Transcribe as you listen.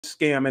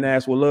scamming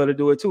ass would love to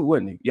do it too,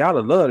 wouldn't he? Y'all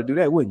would love to do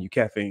that, wouldn't you,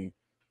 Caffeine?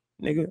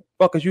 Nigga,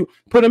 fuckers, you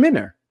put him in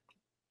there.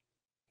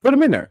 Put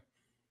him in there.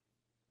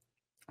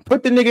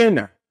 Put the nigga in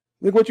there.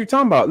 Look what you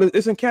talking about.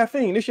 Listen,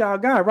 Caffeine, this y'all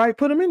guy, right?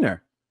 Put him in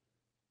there.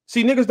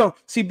 See, niggas don't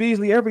see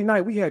Beasley every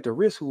night. We had to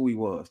risk who he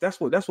was. That's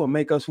what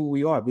make us who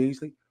we are,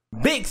 Beasley.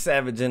 Big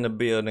Savage in the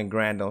building.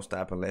 Grind don't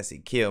stop unless he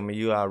kill me.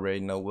 You already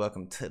know.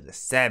 Welcome to the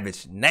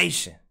Savage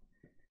Nation.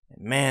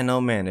 Man,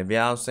 oh man, if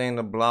y'all seen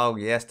the blog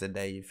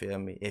yesterday, you feel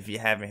me? If you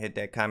haven't hit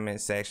that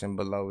comment section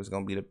below, it's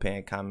gonna be the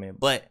pinned comment.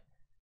 But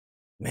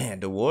man,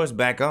 the war's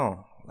back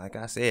on. Like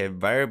I said,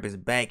 Verb is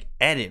back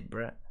at it,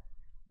 bruh.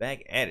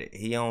 Back at it.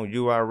 He on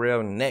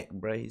URL neck,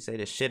 bruh. He say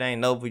the shit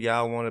ain't over.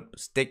 Y'all want to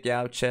stick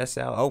y'all chest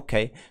out?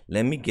 Okay,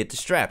 let me get the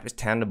strap. It's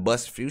time to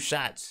bust a few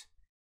shots.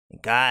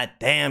 And god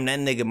damn, that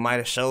nigga might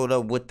have showed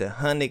up with the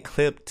 100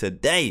 clip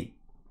today.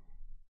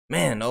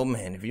 Man, oh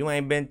man, if you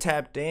ain't been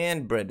tapped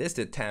in, bruh, this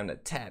the time to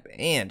tap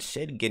in.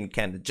 Shit getting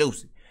kind of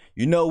juicy.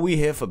 You know we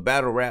here for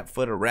battle rap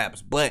for the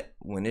raps, but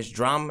when it's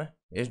drama,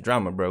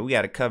 bro. We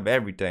got to cover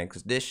everything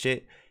because this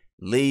shit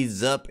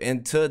leads up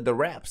into the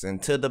raps,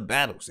 into the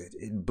battles.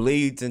 It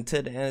bleeds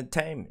into the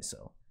entertainment.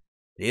 So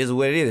it is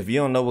what it is. If you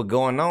don't know what's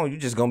going on, you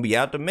just gonna be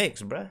out the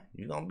mix, bruh.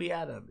 You gonna be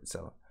out of it.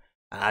 So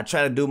I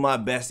try to do my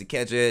best to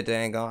catch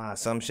everything on.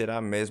 Some shit I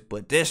missed,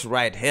 but this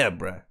right here,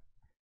 bruh,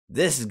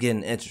 this is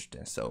getting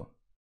interesting. So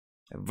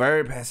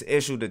Verb has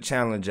issued a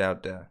challenge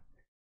out there.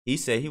 He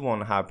said he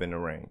want to hop in the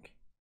ring.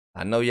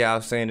 I know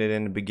y'all seen it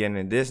in the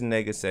beginning. This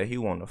nigga said he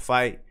want to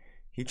fight.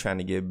 He trying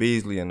to get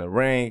Beasley in the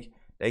ring.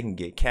 They can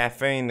get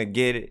Caffeine to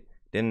get it.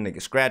 Then the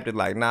nigga scrapped it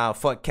like, nah,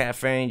 fuck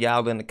Caffeine.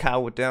 Y'all in the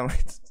car with them.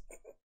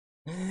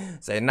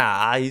 Say,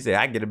 nah, he said,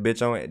 I get a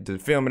bitch on to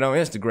film it on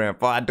Instagram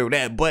before I do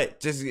that. But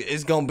just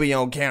it's going to be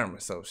on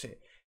camera. So shit.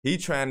 He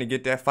trying to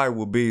get that fight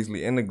with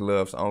Beasley in the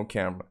gloves on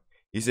camera.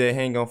 He said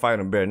he ain't going to fight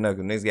him bare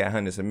knuckle. Niggas got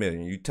hundreds of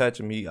millions. You touch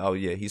him, oh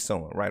yeah, he's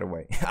sewing right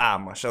away.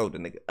 My shoulder,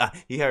 nigga.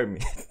 He hurt me.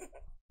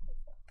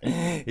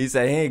 He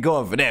said he ain't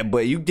going for that.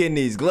 But you getting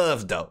these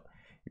gloves, though.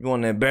 You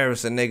want to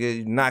embarrass a nigga,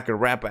 you knock a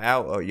rapper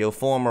out or your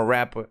former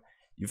rapper,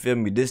 you feel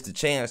me? This the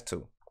chance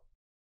to.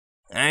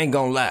 I ain't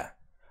gonna lie.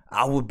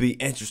 I would be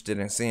interested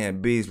in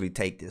seeing Beasley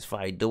take this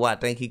fight. Do I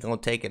think he gonna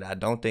take it? I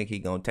don't think he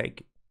gonna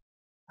take it.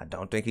 I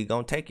don't think he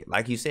gonna take it.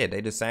 Like you said,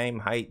 they the same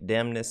height,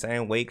 damn the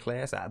same weight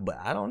class. But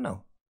I don't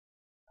know.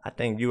 I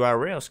think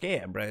URL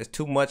scared, bro. It's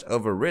too much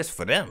of a risk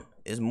for them.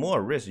 It's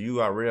more risk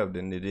URL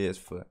than it is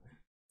for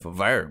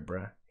Verb,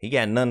 bro. He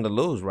got nothing to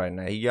lose right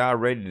now. He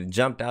already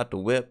jumped out the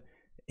whip.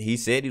 He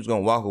said he was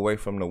gonna walk away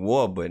from the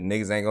war, but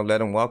niggas ain't gonna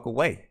let him walk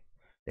away.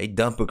 They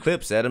dumping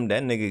clips at him.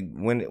 That nigga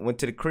went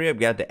to the crib,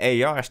 got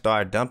the AR,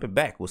 started dumping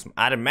back with some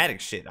automatic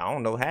shit. I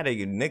don't know how they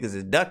niggas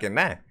is ducking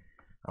now.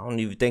 I don't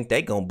even think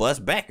they gonna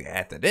bust back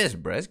after this,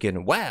 bro. It's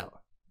getting wild.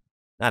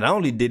 Not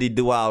only did he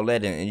do all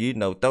that and you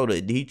know,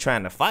 he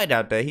trying to fight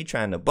out there, he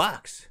trying to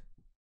box.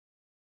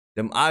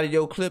 Them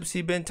audio clips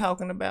he been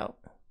talking about,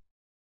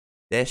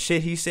 that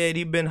shit he said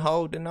he been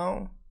holding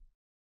on.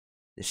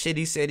 The shit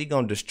he said he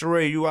gonna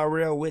destroy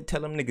URL with,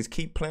 tell them niggas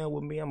keep playing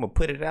with me, I'm gonna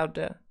put it out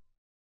there.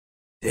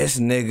 This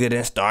nigga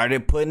done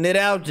started putting it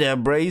out there,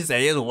 bro. He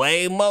say it's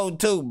way more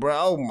too, bro.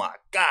 Oh my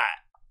God.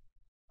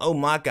 Oh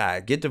my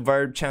God. Get the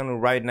Verb channel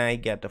right now. He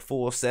got the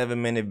full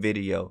 7-minute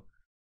video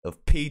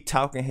of P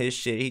talking his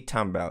shit. He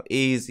talking about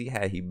Eazy,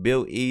 how he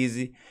built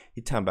Eazy.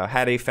 He talking about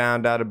how they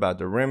found out about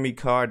the Remy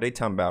card. They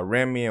talking about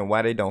Remy and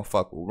why they don't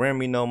fuck with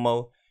Remy no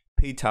more.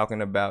 P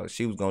talking about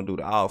she was gonna do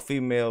the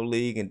all-female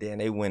league and then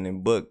they went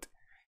and booked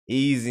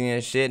Eazy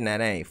and shit, and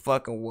that ain't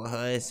fucking with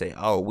her. And say,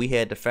 oh, we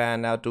had to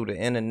find out through the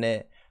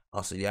internet.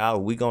 Also, y'all,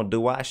 we gonna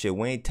do our shit.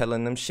 We ain't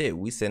telling them shit.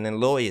 We sending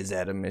lawyers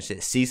at them and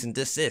shit. Cease and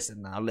desist.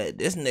 And I'll let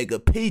this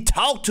nigga P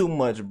talk too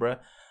much, bruh.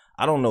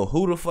 I don't know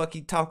who the fuck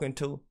he talking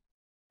to.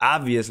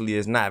 Obviously,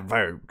 it's not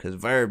Verb, because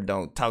Verb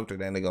don't talk to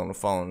that nigga on the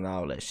phone and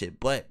all that shit.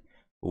 But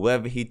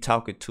whoever he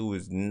talking to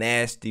is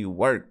nasty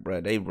work,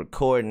 bruh. They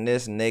recording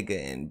this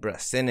nigga and, bruh,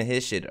 sending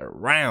his shit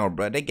around,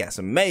 bruh. They got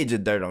some major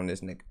dirt on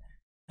this nigga.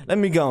 Let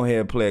me go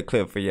ahead and play a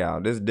clip for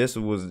y'all. This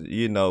was,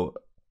 you know,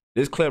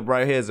 this clip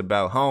right here is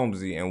about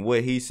Holmesy and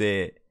what he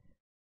said,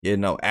 you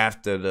know,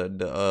 after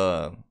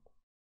the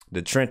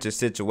trenches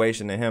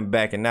situation and him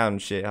backing out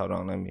and shit. Hold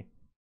on, let me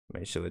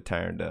make sure it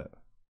turned up.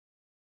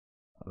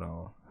 Hold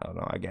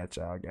on, I got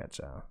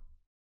y'all.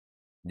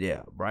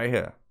 Yeah, right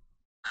here.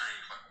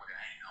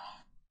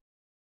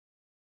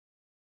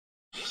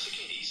 Once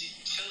again,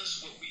 Eazy, tell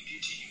us what we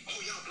did to you.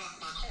 Oh, y'all blocked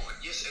my card.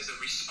 Yes, as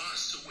a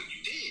response to what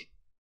you did.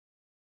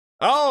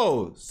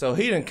 Oh, so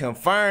he done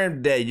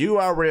confirmed that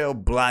URL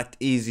blocked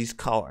Eazy's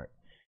card.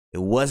 It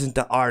wasn't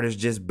the artist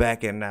just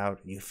backing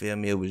out. You feel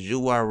me? It was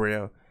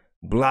URL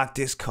blocked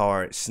his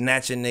card,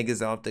 snatching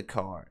niggas off the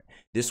card.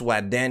 This is why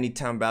Danny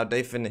talking about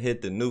they finna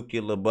hit the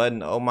nuclear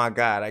button. Oh my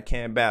God, I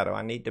can't battle.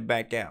 I need to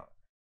back out.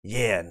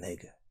 Yeah,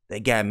 nigga. They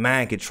got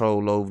mind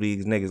control over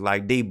these niggas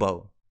like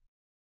Debo.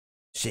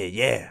 Shit,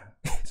 yeah.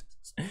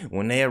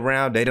 When they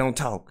around, they don't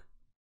talk.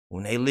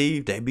 When they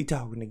leave, they be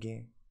talking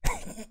again.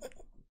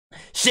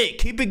 Shit,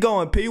 keep it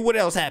going, P. What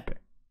else happened?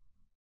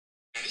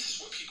 And this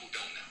is what people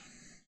don't know.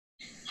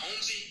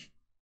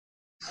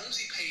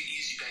 Holmesy paid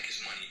Eazy back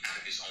his money out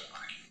of his own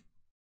pocket.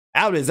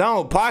 Out his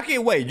own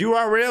pocket? Wait,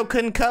 URL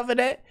couldn't cover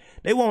that?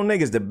 They want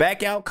niggas to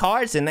back out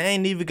cards and they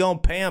ain't even gonna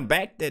pay them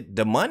back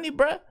the money,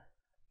 bruh?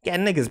 Got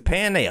niggas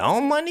paying their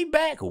own money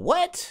back?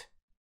 What?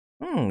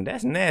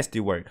 That's nasty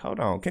work. Hold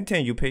on,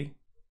 continue, P.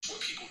 What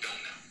people don't know.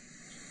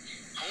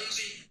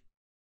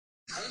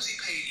 Holmesy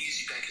paid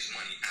Eazy back his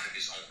money out of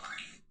his own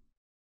pocket.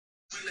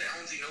 We let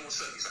Holmesy know what's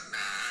up. He's like, nah,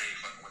 I ain't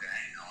fucking with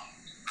that.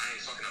 I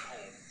ain't fucking up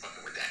home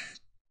fucking with that.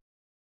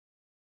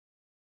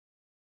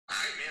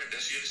 Alright, man, if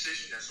that's your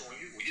decision, that's on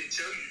you. We didn't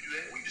tell you to do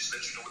that. We just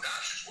let you know what the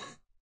options were.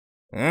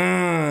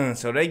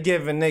 So they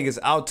giving niggas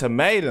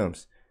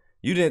ultimatums.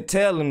 You didn't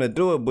tell them to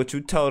do it, but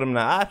you told them the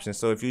option.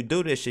 So if you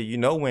do this shit, you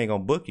know we ain't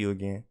gonna book you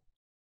again.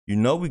 You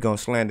know we gonna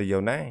slander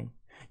your name.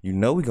 You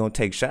know we gonna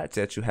take shots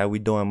at you how we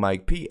doing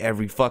Mike P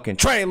every fucking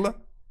trailer.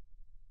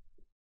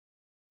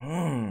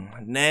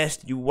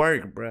 Nasty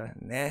work,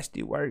 bruh.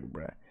 Nasty work,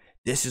 bruh.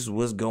 This is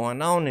what's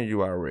going on in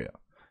URL.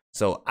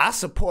 So I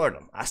support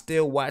them. I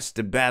still watch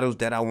the battles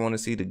that I want to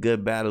see, the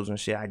good battles and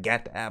shit. I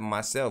got the app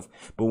myself.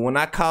 But when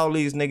I call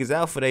these niggas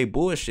out for they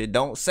bullshit,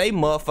 don't say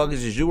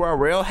motherfuckers is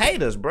URL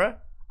haters, bruh.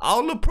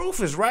 All the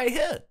proof is right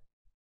here.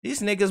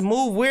 These niggas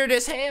move weird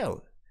as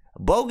hell.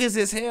 Bogus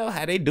as hell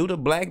how they do the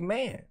black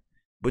man.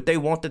 But they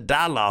want the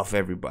dollar off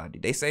everybody.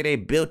 They say they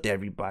built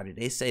everybody.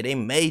 They say they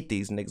made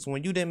these niggas.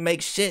 When you didn't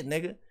make shit,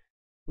 nigga.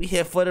 We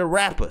here for the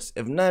rappers.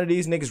 If none of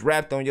these niggas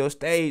rapped on your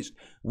stage,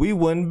 we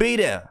wouldn't be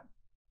there.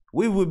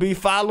 We would be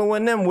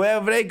following them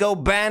wherever they go,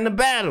 buying the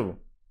battle.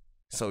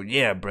 So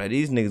yeah, bro,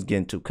 these niggas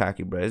getting too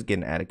cocky, bro. It's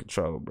getting out of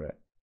control, bro.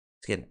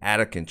 It's getting out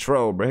of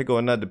control, bro. Here go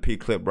another P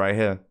clip right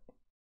here.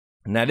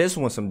 Now this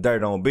one's some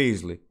dirt on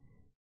Beasley.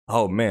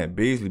 Oh man,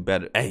 Beasley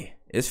better. Hey,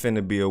 it's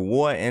finna be a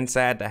war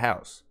inside the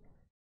house.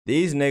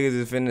 These niggas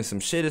is finna,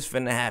 some shit is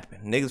finna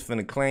happen. Niggas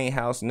finna clean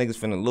house. Niggas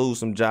finna lose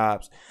some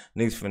jobs.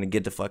 Niggas finna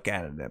get the fuck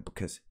out of there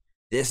because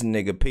this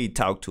nigga P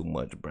talk too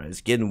much, bro.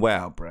 It's getting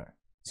wild, bro.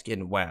 It's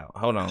getting wild.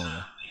 Hold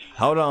on.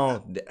 Hold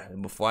on.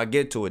 Before I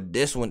get to it,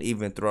 this one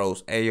even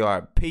throws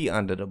ARP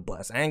under the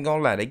bus. I ain't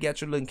gonna lie. They got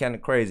you looking kind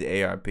of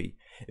crazy, ARP.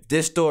 If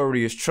this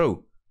story is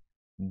true,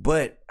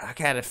 but I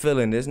got a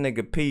feeling this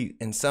nigga P,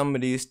 in some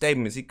of these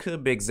statements, he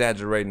could be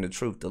exaggerating the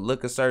truth to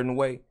look a certain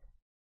way.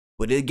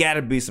 But it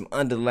gotta be some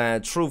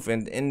underlying truth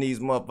in these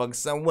motherfuckers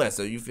somewhere.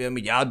 So you feel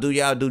me? Y'all do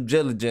y'all due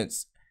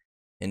diligence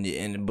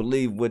and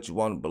believe what you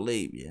want to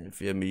believe. You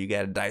feel me? You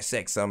gotta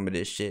dissect some of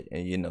this shit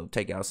and, you know,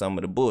 take out some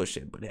of the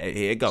bullshit. But hey,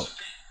 here it go.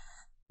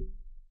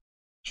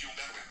 She don't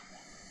battle rap no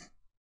more.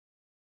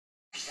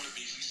 It was one of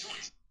Beasley's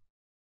joints.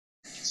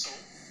 So,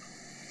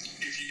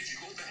 if you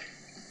go back,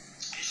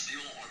 it's still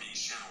on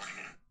RB's channel right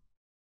now.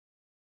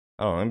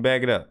 Oh, let me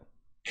back it up.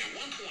 At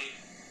one point,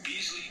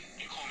 Beasley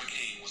and Karma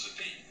Kane was a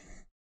thing.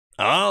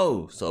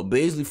 Oh, so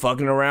Beasley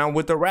fucking around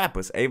with the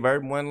rappers. A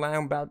Verb one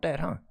line about that,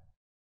 huh?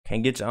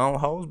 Can't get your own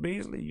hoes,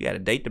 Beasley? You gotta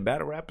date the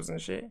battle rappers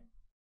and shit?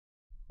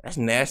 That's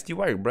nasty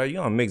work, bro. You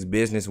don't mix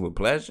business with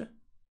pleasure.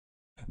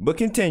 But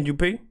continue,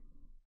 P.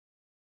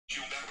 She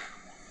don't battle rap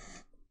no more.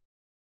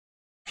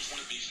 It was one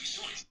of Beasley's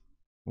joints.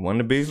 One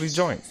of Beasley's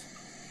joints.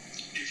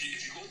 If you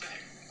go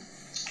back,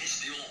 it's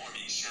still on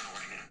RB's channel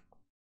right now.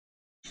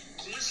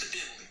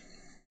 Coincidentally,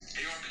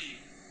 ARP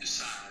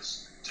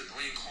decides to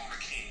bring Karma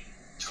Kane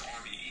to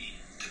RBE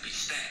to be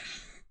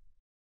staff.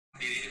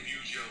 They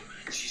interviewed Joe.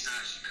 She's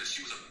not, because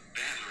she was a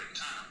battler at the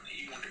time.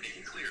 He wanted to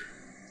make it clear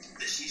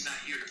that she's not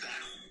here to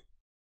battle.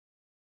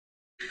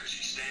 Because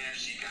she's staff,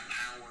 she got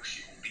power,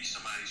 she gonna be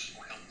somebody, she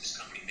gonna help this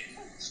company make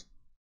moves.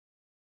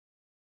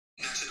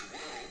 Now to the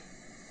world,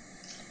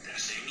 that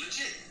seemed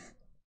legit.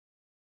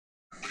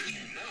 But if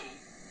you know,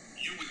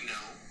 you would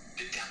know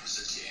that that was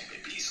a jab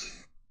at Beasley.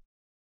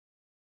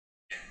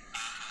 Yeah,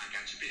 I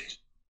got your bitch.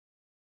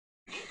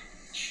 Look,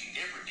 she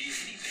never did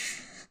anything.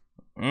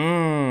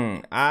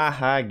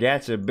 I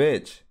got your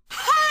bitch.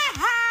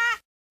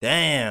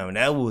 Damn,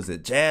 that was a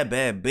jab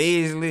at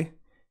Beasley.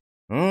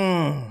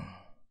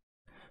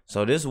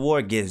 So this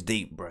war gets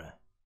deep, bruh.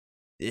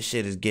 This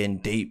shit is getting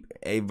deep.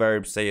 A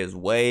Verb say it's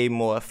way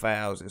more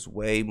fouls. It's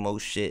way more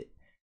shit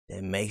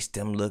that makes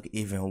them look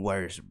even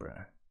worse,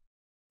 bruh.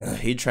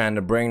 He trying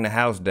to bring the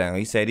house down.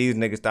 He said these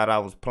niggas thought I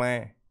was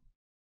playing.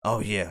 Oh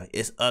yeah,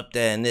 it's up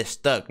there and it's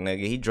stuck,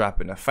 nigga. He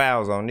dropping the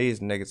fouls on these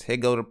niggas. Here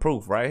go the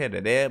proof right here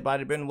that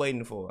everybody been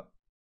waiting for.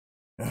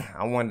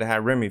 I wonder how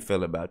Remy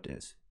feel about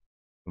this.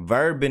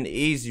 Verb and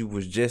Eazy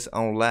was just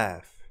on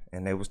live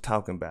and they was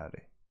talking about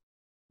it.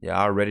 Y'all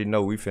already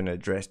know we finna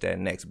address that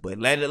next, but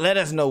let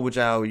us know what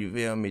y'all, you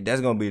feel me? That's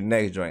gonna be the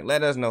next joint.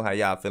 Let us know how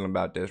y'all feeling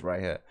about this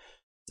right here.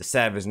 The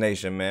Savage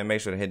Nation, man.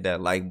 Make sure to hit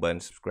that like button,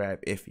 subscribe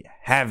if you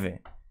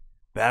haven't.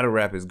 Battle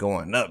rap is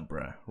going up,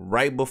 bruh.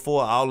 Right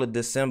before all the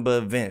December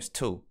events,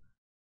 too.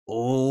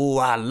 Oh,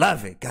 I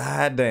love it.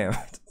 God damn.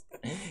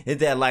 Hit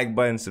that like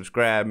button,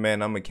 subscribe,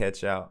 man. I'm gonna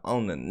catch y'all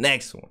on the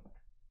next one.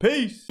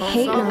 Peace.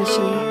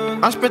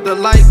 I spent the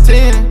like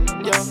 10.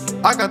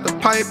 I got the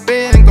pipe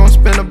in. Gon'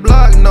 spin a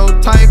block, no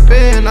type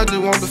in. I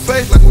just want the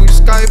face like we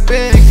Skype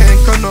in.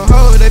 Can't cut no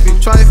hoe, they be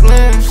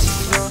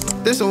trifling.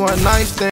 this a one night stand.